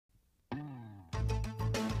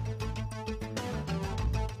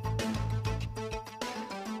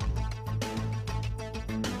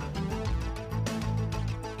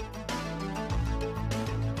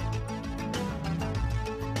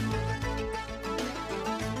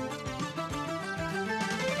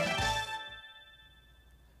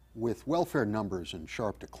With welfare numbers in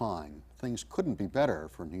sharp decline, things couldn't be better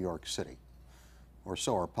for New York City, or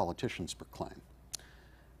so our politicians proclaim.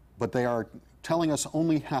 But they are telling us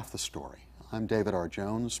only half the story. I'm David R.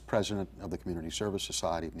 Jones, president of the Community Service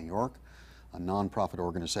Society of New York, a nonprofit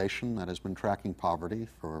organization that has been tracking poverty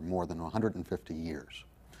for more than 150 years.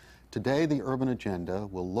 Today, the Urban Agenda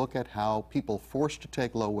will look at how people forced to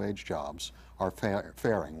take low-wage jobs are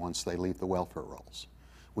faring once they leave the welfare rolls.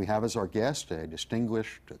 We have as our guest a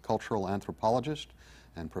distinguished cultural anthropologist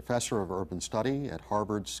and professor of urban study at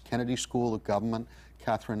Harvard's Kennedy School of Government,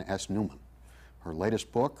 Katherine S. Newman. Her latest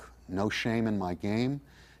book, No Shame in My Game,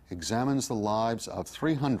 examines the lives of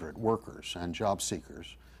 300 workers and job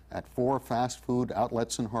seekers at 4 fast food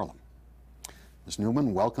outlets in Harlem. Ms.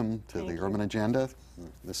 Newman, welcome to the Urban Agenda.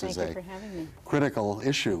 This is a critical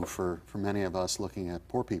issue for many of us looking at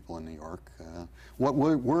poor people in New York. What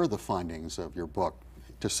were the findings of your book?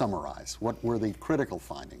 To summarize, what were the critical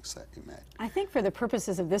findings that you made? I think for the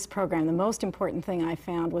purposes of this program, the most important thing I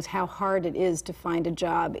found was how hard it is to find a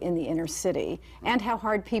job in the inner city and how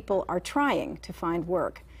hard people are trying to find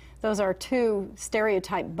work. Those are 2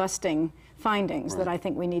 stereotype-busting findings that I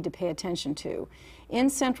think we need to pay attention to. In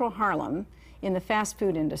Central Harlem, in the fast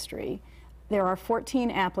food industry, there are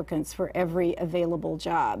 14 applicants for every available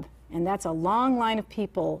job. And that's a long line of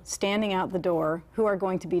people standing out the door who are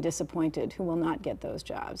going to be disappointed, who will not get those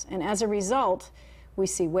jobs. And as a result, we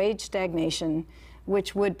see wage stagnation,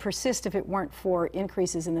 which would persist if it weren't for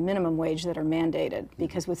increases in the minimum wage that are mandated.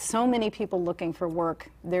 Because with so many people looking for work,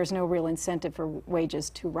 there's no real incentive for wages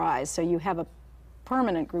to rise. So you have a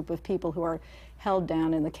permanent group of people who are held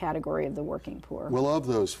down in the category of the working poor. Well, of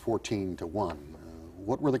those 14 to 1,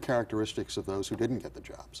 what were the characteristics of those who didn't get the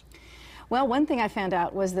jobs? Well, one thing I found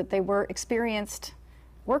out was that they were experienced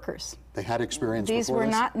workers. They had experience These before were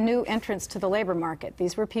this? not new entrants to the labor market.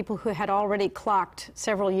 These were people who had already clocked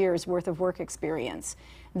several years' worth of work experience.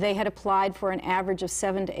 They had applied for an average of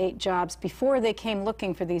 7 to 8 jobs before they came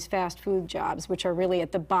looking for these fast food jobs, which are really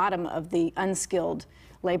at the bottom of the unskilled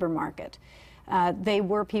labor market. They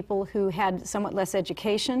were people who had somewhat less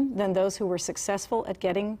education than those who were successful at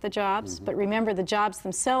getting the jobs. But remember, the jobs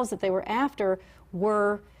themselves that they were after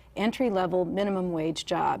were entry-level minimum wage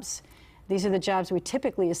jobs. These are the jobs we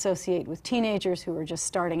typically associate with teenagers who are just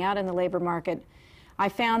starting out in the labor market. I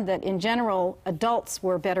found that in general, adults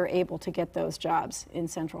were better able to get those jobs in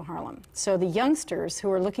Central Harlem. So the youngsters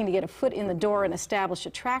who are looking to get a foot in the door and establish a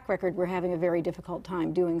track record were having a very difficult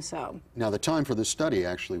time doing so. Now, the time for this study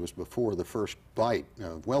actually was before the first bite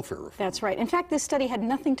of welfare reform. That's right. In fact, this study had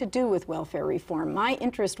nothing to do with welfare reform. My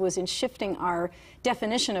interest was in shifting our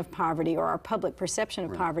definition of poverty, or our public perception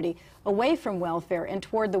of poverty, away from welfare and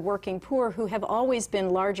toward the working poor, who have always been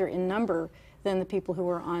larger in number than the people who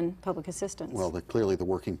are on public assistance. Well, clearly the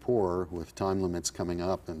working poor, with time limits coming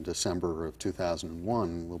up in December of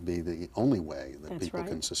 2001, will be the only way that people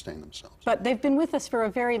can sustain themselves. But they've been with us for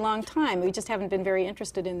a very long time. We just haven't been very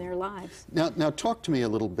interested in their lives. Now talk to me a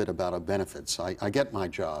little bit about benefits. I get my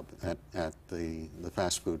job at the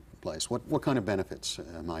fast food place. What kind of benefits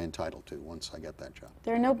am I entitled to once I get that job?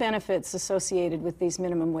 There are no benefits associated with these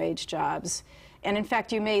minimum wage jobs. And in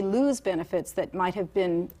fact, you may lose benefits that might have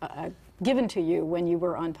been given to you when you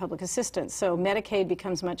were on public assistance. So Medicaid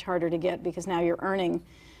becomes much harder to get because now you're earning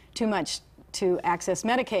too much to access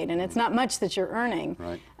Medicaid, and it's not much that you're earning.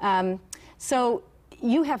 Right. So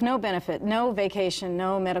you have no benefit, no vacation,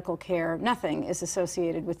 no medical care, nothing is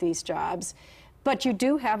associated with these jobs. But you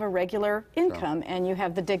do have a regular income, and you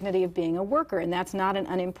have the dignity of being a worker, and that's not an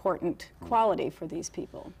unimportant quality for these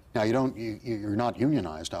people. Now, you're not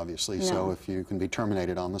unionized, obviously, so if you can be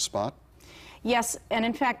terminated on the spot? Yes, and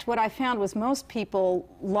in fact, what I found was most people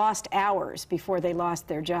lost hours before they lost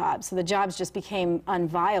their jobs. So the jobs just became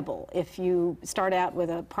unviable. If you start out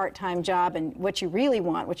with a part-time job and what you really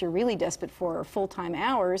want, what you're really desperate for, are full-time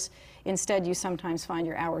hours, instead you sometimes find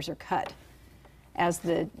your hours are cut, as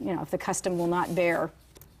if the custom will not bear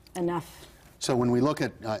enough. So when we look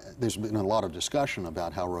at, there's been a lot of discussion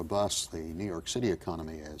about how robust the New York City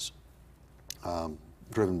economy is,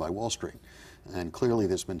 driven by Wall Street. And clearly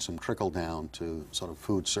there's been some trickle down to sort of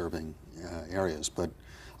food serving areas. But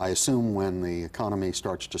I assume when the economy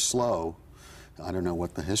starts to slow, I don't know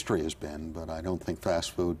what the history has been, but I don't think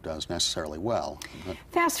fast food does necessarily well.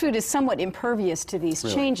 Fast food is somewhat impervious to these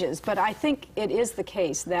changes, but I think it is the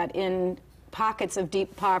case that in pockets of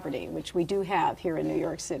deep poverty, which we do have here in New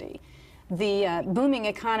York City, the booming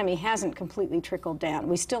economy hasn't completely trickled down.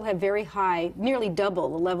 We still have very high, nearly double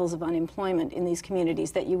the levels of unemployment in these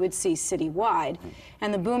communities that you would see citywide.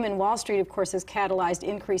 And the boom in Wall Street, of course, has catalyzed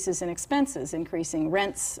increases in expenses, increasing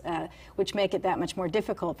rents, which make it that much more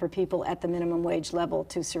difficult for people at the minimum wage level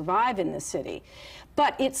to survive in the city.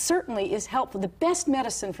 But it certainly is helpful. The best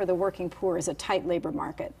medicine for the working poor is a tight labor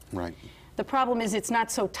market. Right. The problem is it's not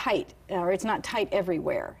so tight, or it's not tight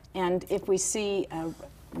everywhere. And if we see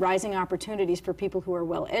rising opportunities for people who are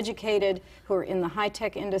well educated, who are in the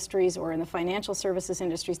high-tech industries or in the financial services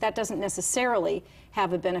industries, that doesn't necessarily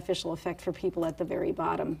have a beneficial effect for people at the very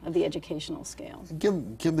bottom of the educational scale.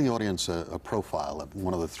 Give the audience a profile of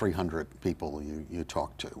one of the 300 people you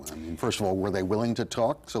talked to. I mean, first of all, were they willing to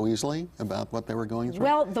talk so easily about what they were going through?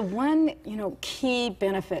 Well, the one, key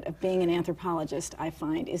benefit of being an anthropologist, I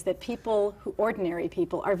find, is that people, ordinary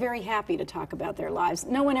people, are very happy to talk about their lives.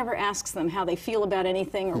 No one ever asks them how they feel about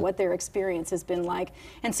anything or what their experience has been like.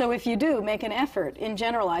 And so if you do make an effort, in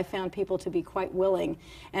general, I found people to be quite willing.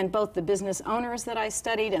 And both the business owners that I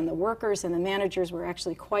studied and the workers and the managers were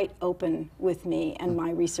actually quite open with me and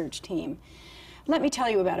my research team. Let me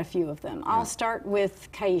tell you about a few of them. I'll start with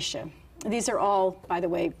Kaisha. These are all, by the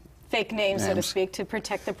way, fake names, so to speak, to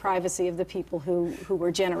protect the privacy of the people who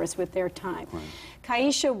were generous with their time. Right.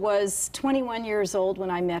 Kaisha was 21 years old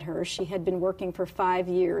when I met her. She had been working for 5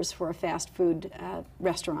 years for a fast food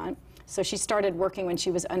restaurant. So she started working when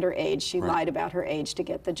she was underage. She lied about her age to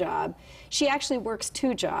get the job. She actually works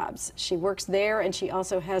 2 jobs. She works there, and she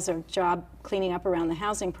also has a job cleaning up around the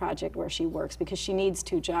housing project where she works, because she needs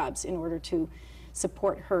 2 jobs in order to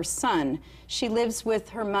support her son. She lives with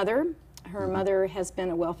her mother. Her mother has been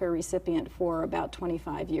a welfare recipient for about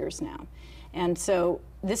 25 years now. And so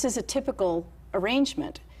this is a typical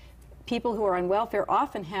arrangement. People who are on welfare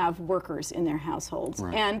often have workers in their households,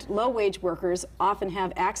 and low-wage workers often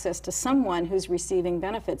have access to someone who's receiving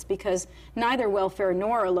benefits, because neither welfare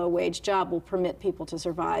nor a low-wage job will permit people to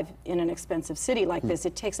survive in an expensive city like this.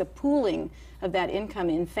 It takes a pooling of that income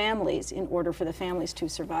in families in order for the families to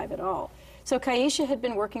survive at all. So Kaisha had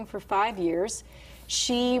been working for 5 years.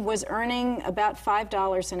 She was earning about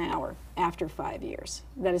 $5 an hour after 5 years.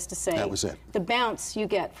 That is to say, that was it. The bounce you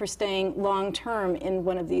get for staying long-term in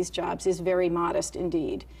one of these jobs is very modest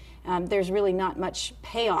indeed. There's really not much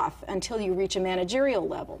payoff until you reach a managerial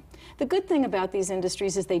level. The good thing about these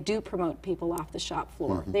industries is they do promote people off the shop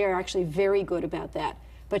floor. They are actually very good about that.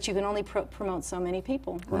 But you can only promote so many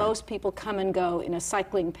people. Most people come and go in a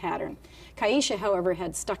cycling pattern. Kaisha, however,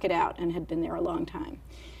 had stuck it out and had been there a long time.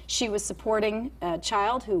 She was supporting a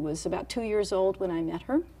child who was about 2 years old when I met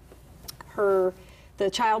her. The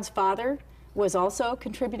child's father was also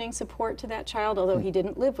contributing support to that child, although he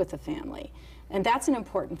didn't live with the family. And that's an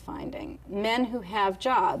important finding. Men who have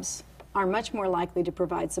jobs are much more likely to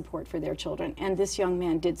provide support for their children, and this young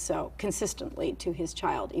man did so consistently to his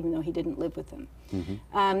child, even though he didn't live with him.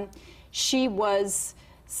 She was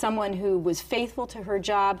someone who was faithful to her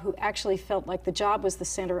job, who actually felt like the job was the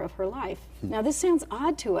center of her life. Now, this sounds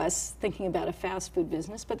odd to us, thinking about a fast food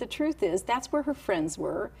business, but the truth is that's where her friends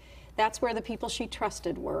were. That's where the people she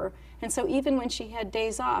trusted were. And so even when she had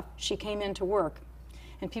days off, she came into work.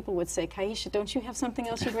 And people would say, Kaisha, don't you have something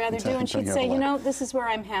else you'd rather do? And she'd say, this is where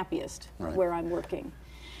I'm happiest, where I'm working.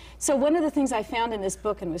 So one of the things I found in this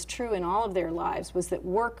book, and was true in all of their lives, was that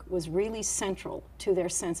work was really central to their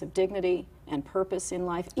sense of dignity and purpose in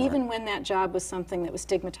life, even when that job was something that was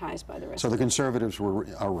stigmatized by the rest of the conservatives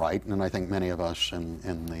are right, and I think many of us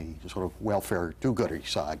in the sort of welfare do-gooder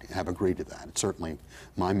side have agreed to that. It's certainly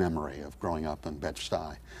my memory of growing up in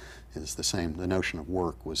Bed-Stuy is the same. The notion of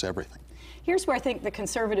work was everything. Here's where I think the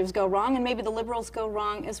conservatives go wrong, and maybe the liberals go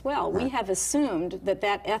wrong as well. We have assumed that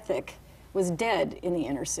that ethic was dead in the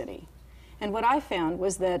inner city. And what I found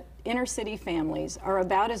was that inner city families are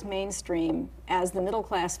about as mainstream as the middle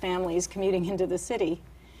class families commuting into the city.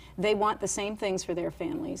 They want the same things for their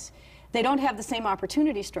families. They don't have the same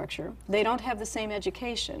opportunity structure. They don't have the same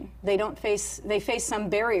education. They face some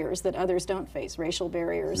barriers that others don't face, racial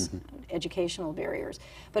barriers, educational barriers.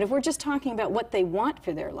 But if we're just talking about what they want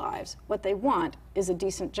for their lives, what they want is a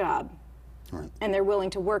decent job. And they're willing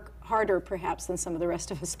to work harder, perhaps, than some of the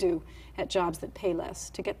rest of us do at jobs that pay less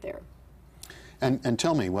to get there. And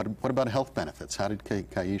tell me, what about health benefits? How did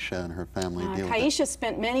Kaisha and her family deal with that? Kaisha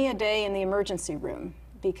spent many a day in the emergency room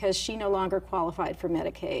because she no longer qualified for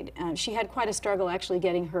Medicaid. She had quite a struggle actually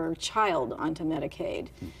getting her child onto Medicaid.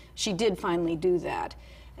 She did finally do that.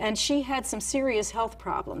 And she had some serious health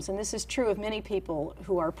problems, and this is true of many people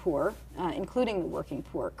who are poor, including the working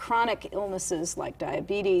poor. Chronic illnesses like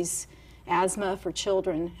diabetes, asthma for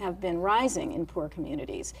children have been rising in poor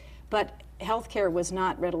communities. But health care was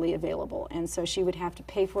not readily available, and so she would have to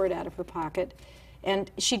pay for it out of her pocket.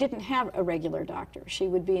 And she didn't have a regular doctor. She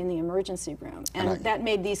would be in the emergency room. And that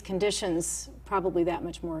made these conditions probably that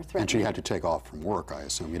much more threatening. And she had to take off from work, I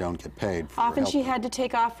assume. You don't get paid for Often she help. had to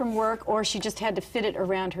take off from work, or she just had to fit it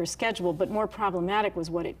around her schedule. But more problematic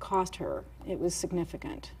was what it cost her. It was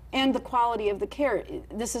significant. And the quality of the care.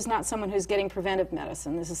 This is not someone who's getting preventive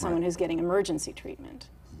medicine. This is someone who's getting emergency treatment.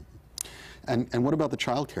 And what about the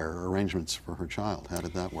child care arrangements for her child? How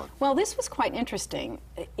did that work? Well, this was quite interesting.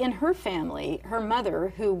 In her family, her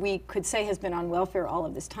mother, who we could say has been on welfare all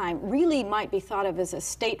of this time, really might be thought of as a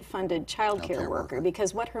state-funded child care worker,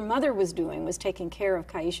 because what her mother was doing was taking care of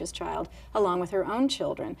Kaisha's child along with her own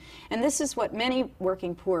children. And this is what many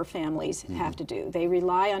working poor families have to do. They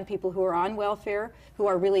rely on people who are on welfare, who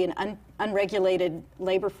are really an unregulated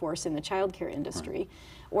labor force in the child care industry.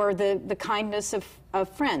 Or the kindness of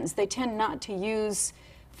friends. They tend not to use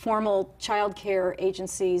formal child care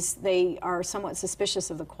agencies. They are somewhat suspicious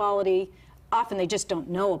of the quality. Often they just don't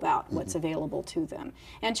know about what's available to them.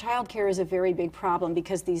 And child care is a very big problem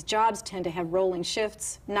because these jobs tend to have rolling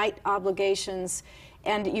shifts, night obligations,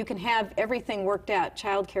 and you can have everything worked out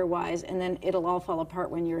child care-wise, and then it'll all fall apart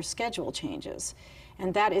when your schedule changes.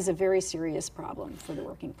 And that is a very serious problem for the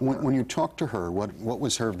working poor. When you talked to her, what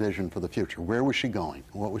was her vision for the future? Where was she going?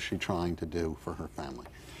 What was she trying to do for her family?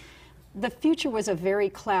 The future was a very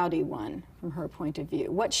cloudy one from her point of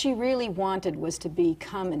view. What she really wanted was to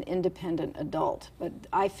become an independent adult. But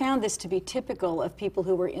I found this to be typical of people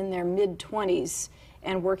who were in their mid-20s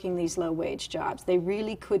and working these low-wage jobs. They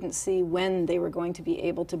really couldn't see when they were going to be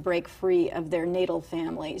able to break free of their natal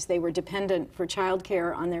families. They were dependent for child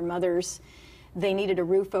care on their mothers. They needed a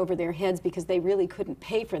roof over their heads because they really couldn't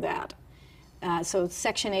pay for that. So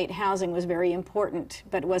Section 8 housing was very important,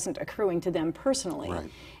 but wasn't accruing to them personally. Right.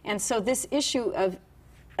 And so this issue of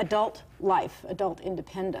adult life, adult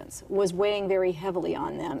independence, was weighing very heavily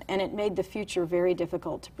on them, and it made the future very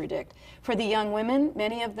difficult to predict. For the young women,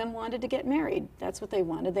 many of them wanted to get married. That's what they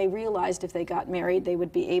wanted. They realized if they got married, they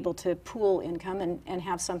would be able to pool income and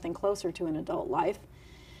have something closer to an adult life.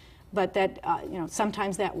 But that,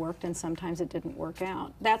 sometimes that worked and sometimes it didn't work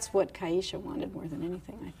out. That's what Kaisha wanted more than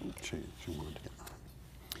anything, I think. She wanted to get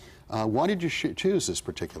married. Why did you choose this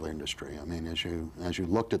particular industry? I mean, as you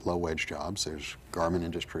looked at low-wage jobs, there's garment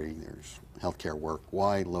industry, there's healthcare work.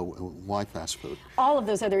 Why fast food? All of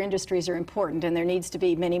those other industries are important, and there needs to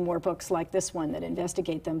be many more books like this one that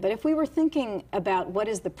investigate them. But if we were thinking about what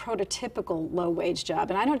is the prototypical low-wage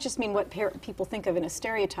job, and I don't just mean what people think of in a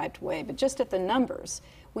stereotyped way, but just at the numbers,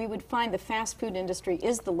 we would find the fast food industry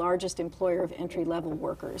is the largest employer of entry-level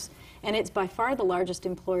workers, and it's by far the largest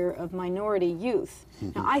employer of minority youth.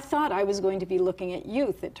 Now, I thought I was going to be looking at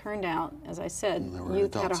youth. It turned out, as I said,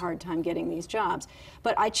 youth had a hard time getting these jobs.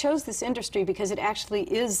 But I chose this industry because it actually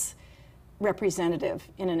is representative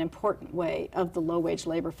in an important way of the low-wage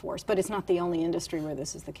labor force, but it's not the only industry where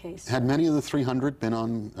this is the case. Had many of the 300 been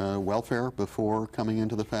on welfare before coming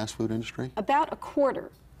into the fast food industry? About a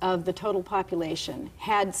quarter of the total population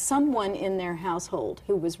had someone in their household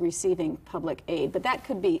who was receiving public aid, but that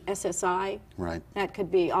could be SSI, right? That could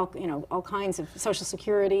be all kinds of Social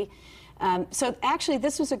Security. So actually,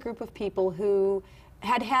 this was a group of people who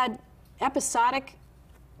had had episodic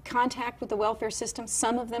contact with the welfare system.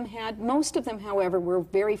 Some of them had. Most of them, however, were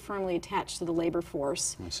very firmly attached to the labor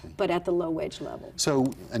force, but at the low-wage level.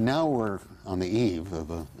 So, and now we're on the eve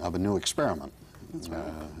of a new experiment. That's right.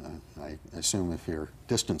 I assume if you're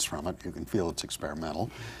distanced from it, you can feel it's experimental.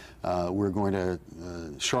 We're going to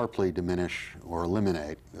sharply diminish or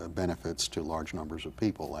eliminate benefits to large numbers of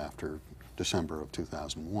people after December of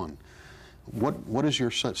 2001. What does your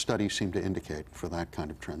study seem to indicate for that kind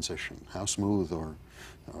of transition? How smooth or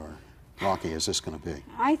rocky is this going to be?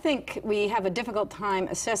 I think we have a difficult time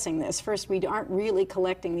assessing this. First, we aren't really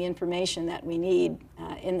collecting the information that we need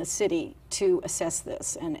in the city to assess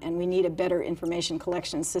this, and we need a better information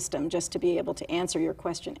collection system just to be able to answer your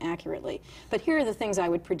question accurately. But here are the things I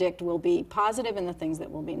would predict will be positive and the things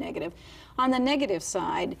that will be negative. On the negative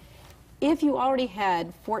side, if you already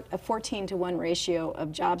had a 14-to-1 ratio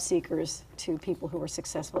of job seekers to people who were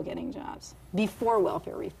successful getting jobs before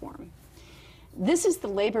welfare reform, this is the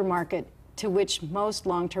labor market to which most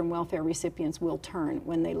long-term welfare recipients will turn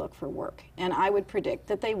when they look for work. And I would predict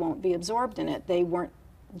that they won't be absorbed in it.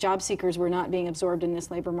 Job seekers were not being absorbed in this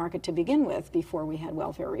labor market to begin with before we had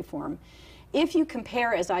welfare reform. If you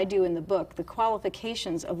compare, as I do in the book, the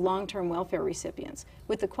qualifications of long-term welfare recipients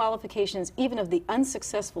with the qualifications even of the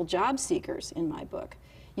unsuccessful job seekers in my book,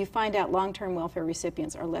 you find out long-term welfare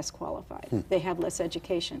recipients are less qualified. They have less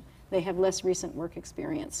education. They have less recent work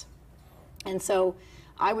experience. And so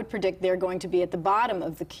I would predict they're going to be at the bottom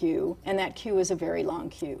of the queue, and that queue is a very long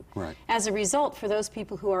queue. Right. As a result, for those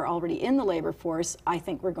people who are already in the labor force, I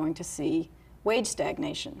think we're going to see wage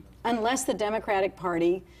stagnation, unless the Democratic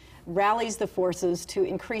Party rallies the forces to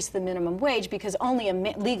increase the minimum wage, because only a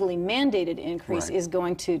legally mandated increase Right. is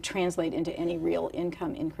going to translate into any real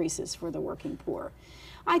income increases for the working poor.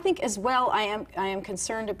 I think as well, I am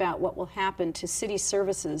concerned about what will happen to city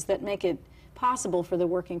services that make it possible for the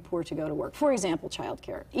working poor to go to work. For example, child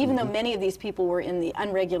care. Even though many of these people were in the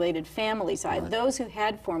unregulated family side, those who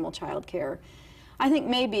had formal child care, I think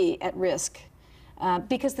may be at risk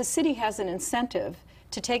because the city has an incentive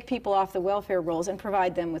to take people off the welfare rolls and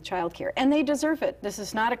provide them with child care. And they deserve it. This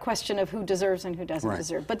is not a question of who deserves and who doesn't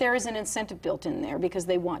deserve. But there is an incentive built in there because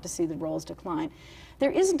they want to see the rolls decline.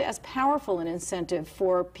 There isn't as powerful an incentive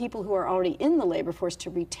for people who are already in the labor force to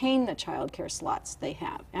retain the child care slots they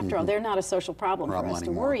have. After all, they're not a social problem for us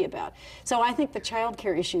to worry about. So I think the child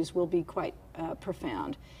care issues will be quite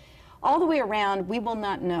profound. All the way around, we will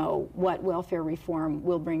not know what welfare reform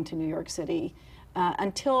will bring to New York City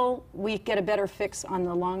until we get a better fix on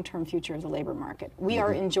the long-term future of the labor market. We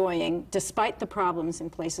are enjoying, despite the problems in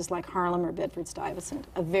places like Harlem or Bedford-Stuyvesant,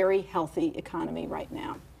 a very healthy economy right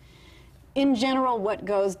now. In general, what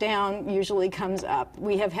goes down usually comes up.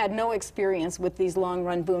 We have had no experience with these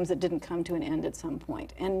long-run booms that didn't come to an end at some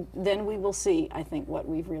point. And then we will see, I think, what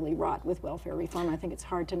we've really wrought with welfare reform. I think it's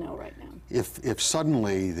hard to know right now. If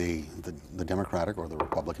suddenly the Democratic or the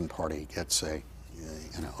Republican Party gets a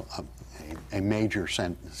major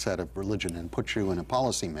set of religion and puts you in a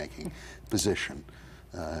policy-making position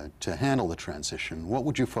to handle the transition, what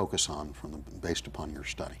would you focus on based upon your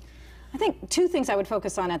study? I think two things I would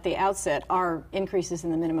focus on at the outset are increases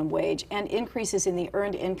in the minimum wage and increases in the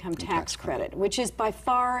earned income tax credit, which is by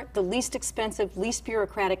far the least expensive, least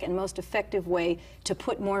bureaucratic, and most effective way to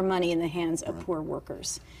put more money in the hands of poor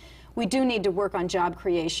workers. We do need to work on job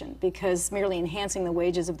creation because merely enhancing the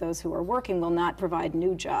wages of those who are working will not provide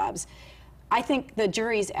new jobs. I think the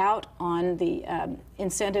jury's out on the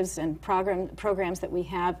incentives and programs that we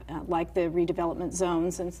have, like the redevelopment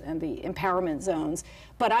zones and the empowerment zones,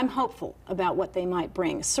 but I'm hopeful about what they might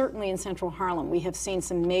bring. Certainly in Central Harlem, we have seen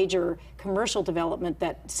some major commercial development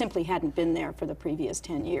that simply hadn't been there for the previous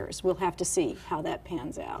 10 years. We'll have to see how that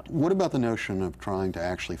pans out. What about the notion of trying to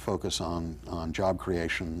actually focus on job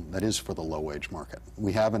creation that is for the low-wage market?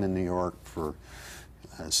 We haven't in New York for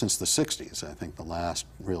since the 60s, I think, the last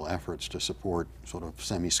real efforts to support sort of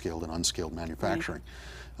semi-skilled and unskilled manufacturing.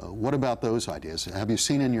 What about those ideas? Have you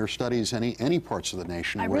seen in your studies any parts of the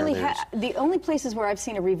nation where there's... The only places where I've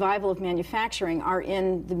seen a revival of manufacturing are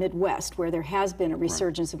in the Midwest, where there has been a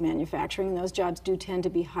resurgence of manufacturing, and those jobs do tend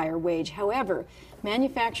to be higher wage. However,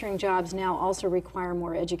 manufacturing jobs now also require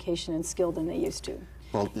more education and skill than they used to.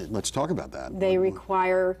 Well, let's talk about that. They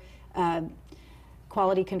require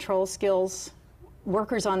quality control skills.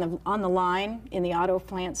 Workers on the line in the auto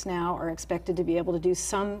plants now are expected to be able to do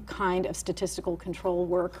some kind of statistical control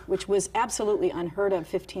work, which was absolutely unheard of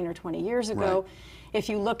 15 or 20 years ago. Right. If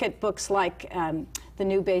you look at books like The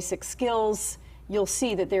New Basic Skills, you'll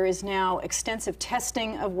see that there is now extensive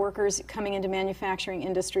testing of workers coming into manufacturing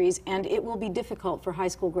industries, and it will be difficult for high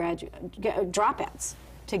school dropouts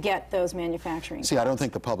to get those manufacturing See, jobs. I don't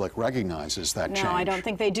think the public recognizes that change. No, I don't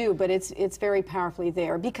think they do, but it's very powerfully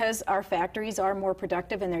there because our factories are more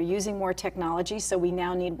productive and they're using more technology, so we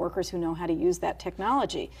now need workers who know how to use that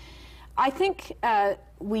technology. I think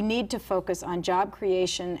we need to focus on job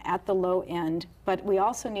creation at the low end, but we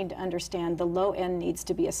also need to understand the low end needs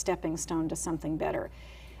to be a stepping stone to something better.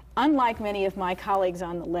 Unlike many of my colleagues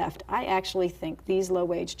on the left, I actually think these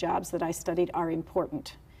low-wage jobs that I studied are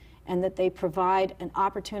important, and that they provide an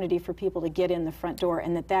opportunity for people to get in the front door,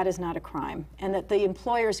 and that is not a crime, and that the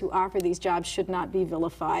employers who offer these jobs should not be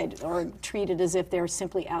vilified or treated as if they're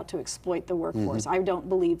simply out to exploit the workforce. I don't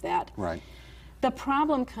believe that. Right. The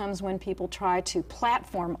problem comes when people try to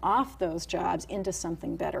platform off those jobs into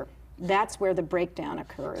something better. That's where the breakdown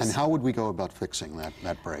occurs. And how would we go about fixing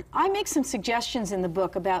that break? I make some suggestions in the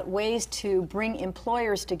book about ways to bring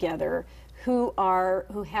employers together who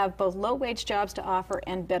have both low-wage jobs to offer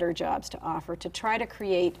and better jobs to offer, to try to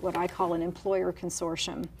create what I call an employer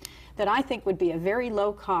consortium that I think would be a very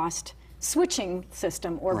low-cost switching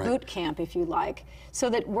system, or boot camp, if you like, so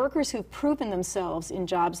that workers who've proven themselves in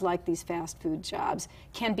jobs like these fast food jobs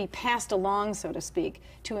can be passed along, so to speak,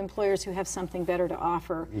 to employers who have something better to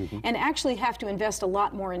offer, and actually have to invest a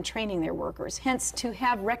lot more in training their workers, hence to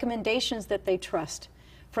have recommendations that they trust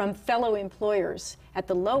from fellow employers at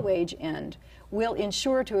the low-wage end will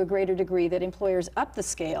ensure to a greater degree that employers up the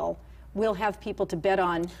scale will have people to bet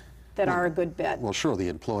on that are a good bet. Well, sure, the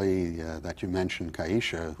employee that you mentioned,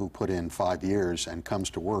 Kaisha, who put in 5 years and comes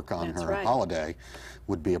to work on That's her right. holiday,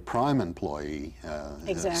 would be a prime employee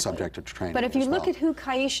Exactly. subject to training. But if you as look well. at who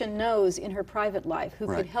Kaisha knows in her private life, who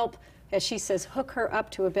Right. could help, as she says, hook her up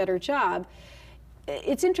to a better job,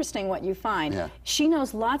 it's interesting what you find. Yeah. She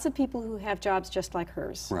knows lots of people who have jobs just like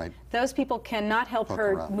hers. Right. Those people cannot help Hook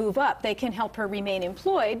her her up. move up. They can help her remain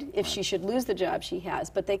employed if she should lose the job she has,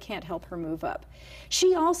 but they can't help her move up.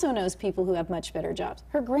 She also knows people who have much better jobs.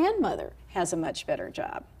 Her grandmother has a much better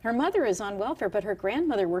job. Her mother is on welfare, but her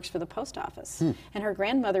grandmother works for the post office, and her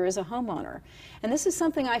grandmother is a homeowner. And this is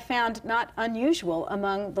something I found not unusual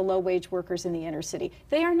among the low-wage workers in the inner city.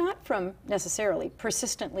 They are not from necessarily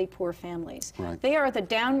persistently poor families. Right. They are the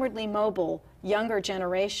downwardly mobile younger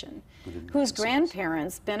generation whose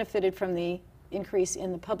grandparents benefited from the increase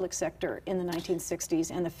in the public sector in the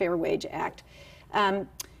 1960s and the Fair Wage Act.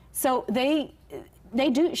 So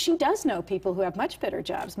she does know people who have much better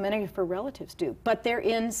jobs. Many of her relatives do, but they're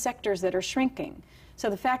in sectors that are shrinking. So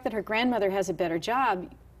the fact that her grandmother has a better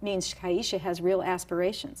job means Kaisha has real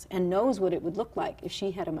aspirations and knows what it would look like if she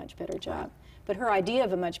had a much better job. But her idea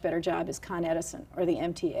of a much better job is Con Edison or the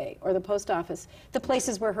MTA or the post office, the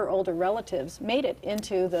places where her older relatives made it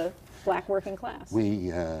into the black working class.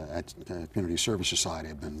 We at Community Service Society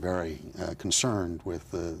have been very concerned with,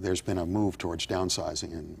 there's been a move towards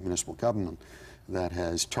downsizing in municipal government that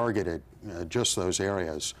has targeted just those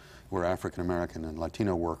areas where African American and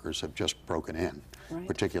Latino workers have just broken in, Right.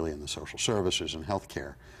 particularly in the social services and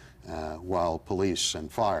healthcare, while police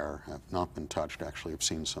and fire have not been touched, actually have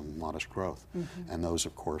seen some modest growth. And those,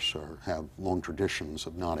 of course, have long traditions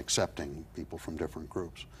of not accepting people from different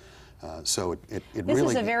groups. So it This really...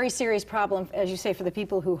 is a very serious problem, as you say, for the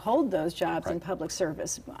people who hold those jobs in public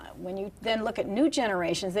service. When you then look at new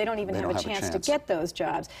generations, they don't even have a chance to get those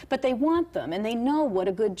jobs, but they want them, and they know what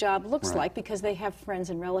a good job looks like because they have friends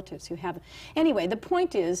and relatives who have them. Anyway, the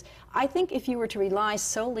point is, I think if you were to rely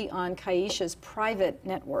solely on Kaisha's private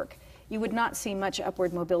network, you would not see much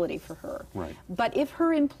upward mobility for her. Right. But if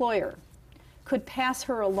her employer could pass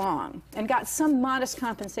her along and got some modest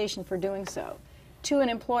compensation for doing so, to an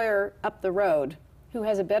employer up the road who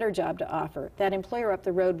has a better job to offer, that employer up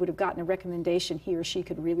the road would have gotten a recommendation he or she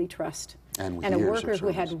could really trust. And a years of worker who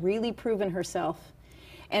had service. really proven herself.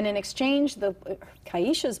 And in exchange,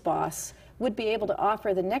 Kaisha's boss would be able to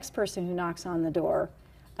offer the next person who knocks on the door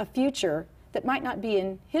a future that might not be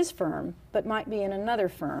in his firm, but might be in another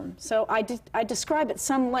firm. So I describe at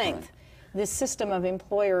some length this system of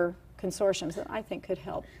employer consortiums that I think could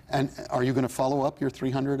help. And are you going to follow up your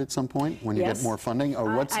 300 at some point when you Yes. get more funding? Or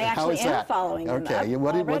I actually am following them Okay, up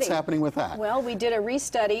what's already. happening with that? Well, we did a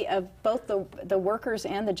restudy of both the workers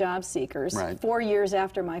and the job seekers Right. 4 years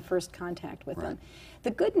after my first contact with Right. them.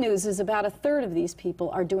 The good news is about a third of these people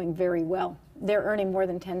are doing very well. They're earning more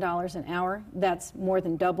than $10 an hour. That's more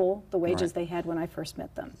than double the wages Right. they had when I first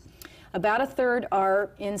met them. About a third are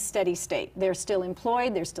in steady state. They're still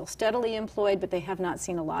employed, they're still steadily employed, but they have not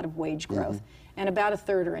seen a lot of wage growth. And about a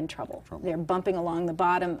third are in trouble. They're bumping along the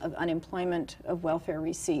bottom of unemployment, of welfare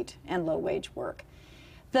receipt, and low-wage work.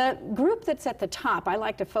 The group that's at the top, I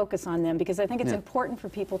like to focus on them because I think it's important for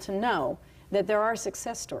people to know that there are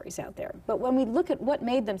success stories out there. But when we look at what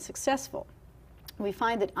made them successful, we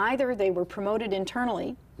find that either they were promoted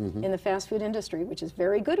internally in the fast food industry, which is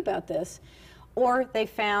very good about this, or they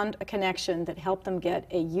found a connection that helped them get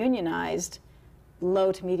a unionized low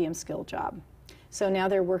to medium skill job. So now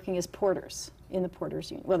they're working as porters in the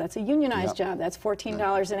porters union. Well, that's a unionized job. That's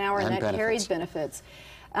 $14 an hour, and that carries benefits.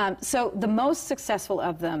 So the most successful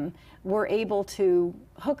of them were able to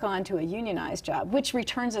hook on to a unionized job, which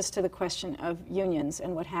returns us to the question of unions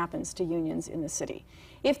and what happens to unions in the city.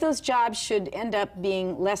 If those jobs should end up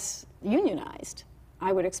being less unionized,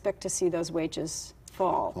 I would expect to see those wages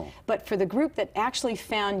fall. But for the group that actually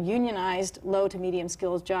found unionized low to medium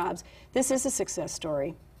skills jobs, this is a success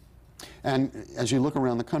story. And as you look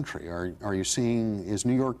around the country, are you seeing, is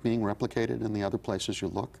New York being replicated in the other places you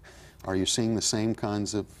look? Are you seeing the same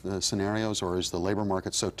kinds of scenarios, or is the labor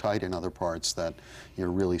market so tight in other parts that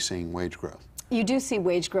you're really seeing wage growth? You do see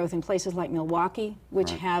wage growth in places like Milwaukee,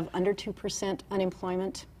 which have under 2%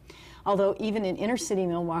 unemployment. Although even in inner city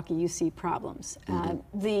Milwaukee, you see problems.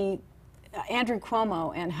 Andrew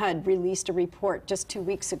Cuomo and HUD released a report just 2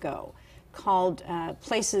 weeks ago called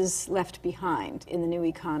Places Left Behind in the New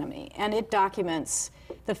Economy, and it documents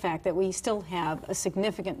the fact that we still have a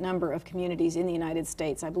significant number of communities in the United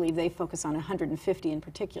States, I believe they focus on 150 in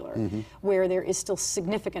particular, where there is still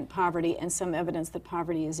significant poverty and some evidence that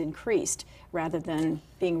poverty is increased rather than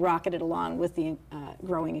being rocketed along with the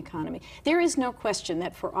growing economy. There is no question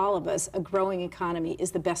that for all of us, a growing economy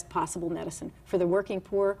is the best possible medicine for the working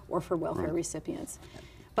poor or for welfare recipients.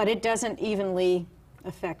 But it doesn't evenly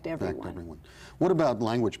affect everyone. What about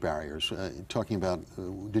language barriers? Talking about,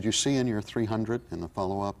 did you see in your 300 in the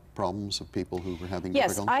follow-up problems of people who were having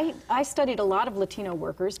difficulty? Yes, I studied a lot of Latino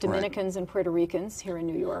workers, Dominicans and Puerto Ricans here in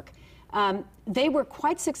New York. They were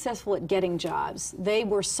quite successful at getting jobs. They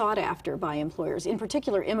were sought after by employers. In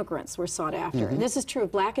particular, immigrants were sought after. And this is true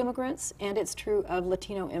of black immigrants, and it's true of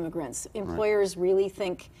Latino immigrants. Employers really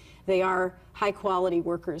think they are high-quality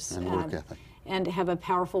workers and work ethic. And have a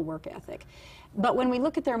powerful work ethic. But when we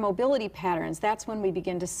look at their mobility patterns, that's when we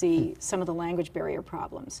begin to see some of the language barrier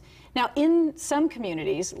problems. Now, in some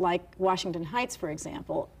communities, like Washington Heights, for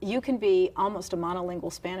example, you can be almost a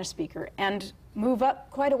monolingual Spanish speaker and move up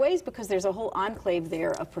quite a ways because there's a whole enclave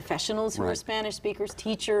there of professionals who are Spanish speakers,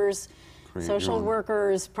 teachers, social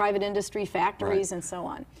workers, private industry, factories, and so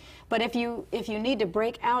on. But if you need to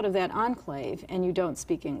break out of that enclave and you don't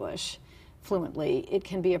speak English fluently, it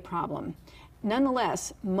can be a problem.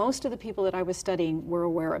 Nonetheless, most of the people that I was studying were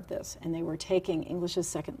aware of this, and they were taking English as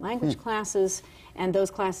second language classes, and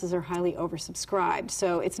those classes are highly oversubscribed.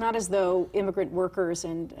 So it's not as though immigrant workers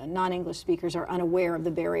and non-English speakers are unaware of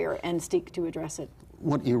the barrier and seek to address it.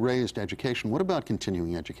 What you raised education. What about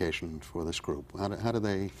continuing education for this group? How do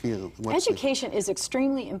they feel? Education is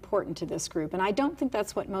extremely important to this group, and I don't think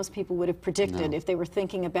that's what most people would have predicted if they were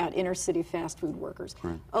thinking about inner-city fast food workers.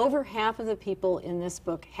 Over half of the people in this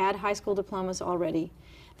book had high school diplomas already.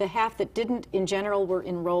 The half that didn't, in general, were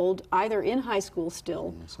enrolled either in high school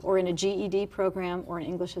still or in a GED program or an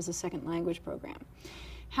English as a second language program.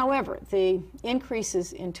 However, the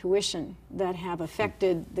increases in tuition that have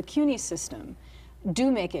affected the CUNY system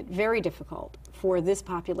do make it very difficult for this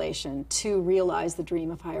population to realize the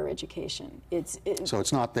dream of higher education. So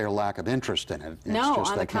it's not their lack of interest in it. It's no,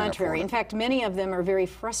 just on the contrary. In fact, many of them are very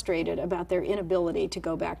frustrated about their inability to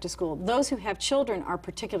go back to school. Those who have children are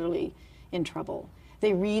particularly in trouble.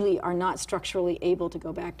 They really are not structurally able to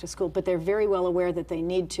go back to school, but they're very well aware that they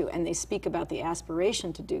need to, and they speak about the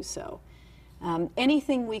aspiration to do so.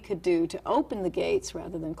 Anything we could do to open the gates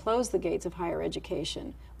rather than close the gates of higher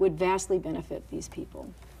education would vastly benefit these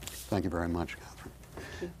people. Thank you very much, Katherine.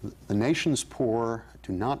 The nation's poor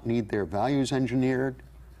do not need their values engineered.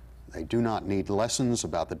 They do not need lessons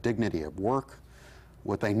about the dignity of work.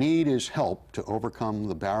 What they need is help to overcome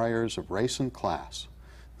the barriers of race and class,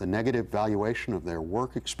 the negative valuation of their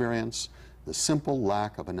work experience, the simple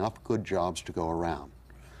lack of enough good jobs to go around.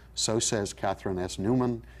 So says Katherine S.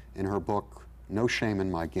 Newman in her book, No Shame in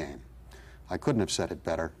My Game. I couldn't have said it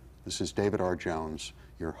better. This is David R. Jones,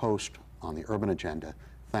 your host on the Urban Agenda.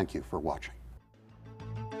 Thank you for watching.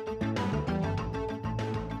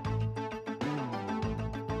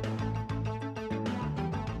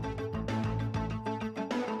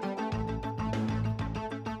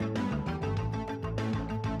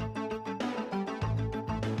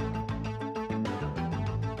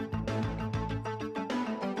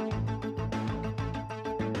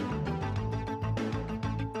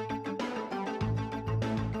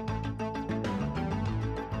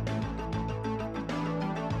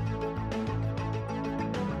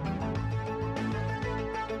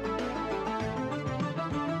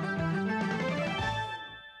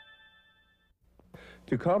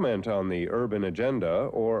 To comment on the Urban Agenda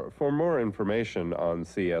or for more information on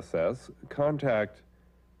CSS, contact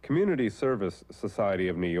Community Service Society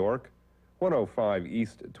of New York, 105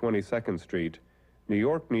 East 22nd Street, New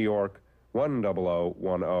York, New York,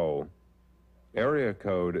 10010. Area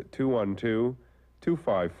code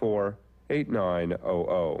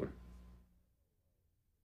 212-254-8900.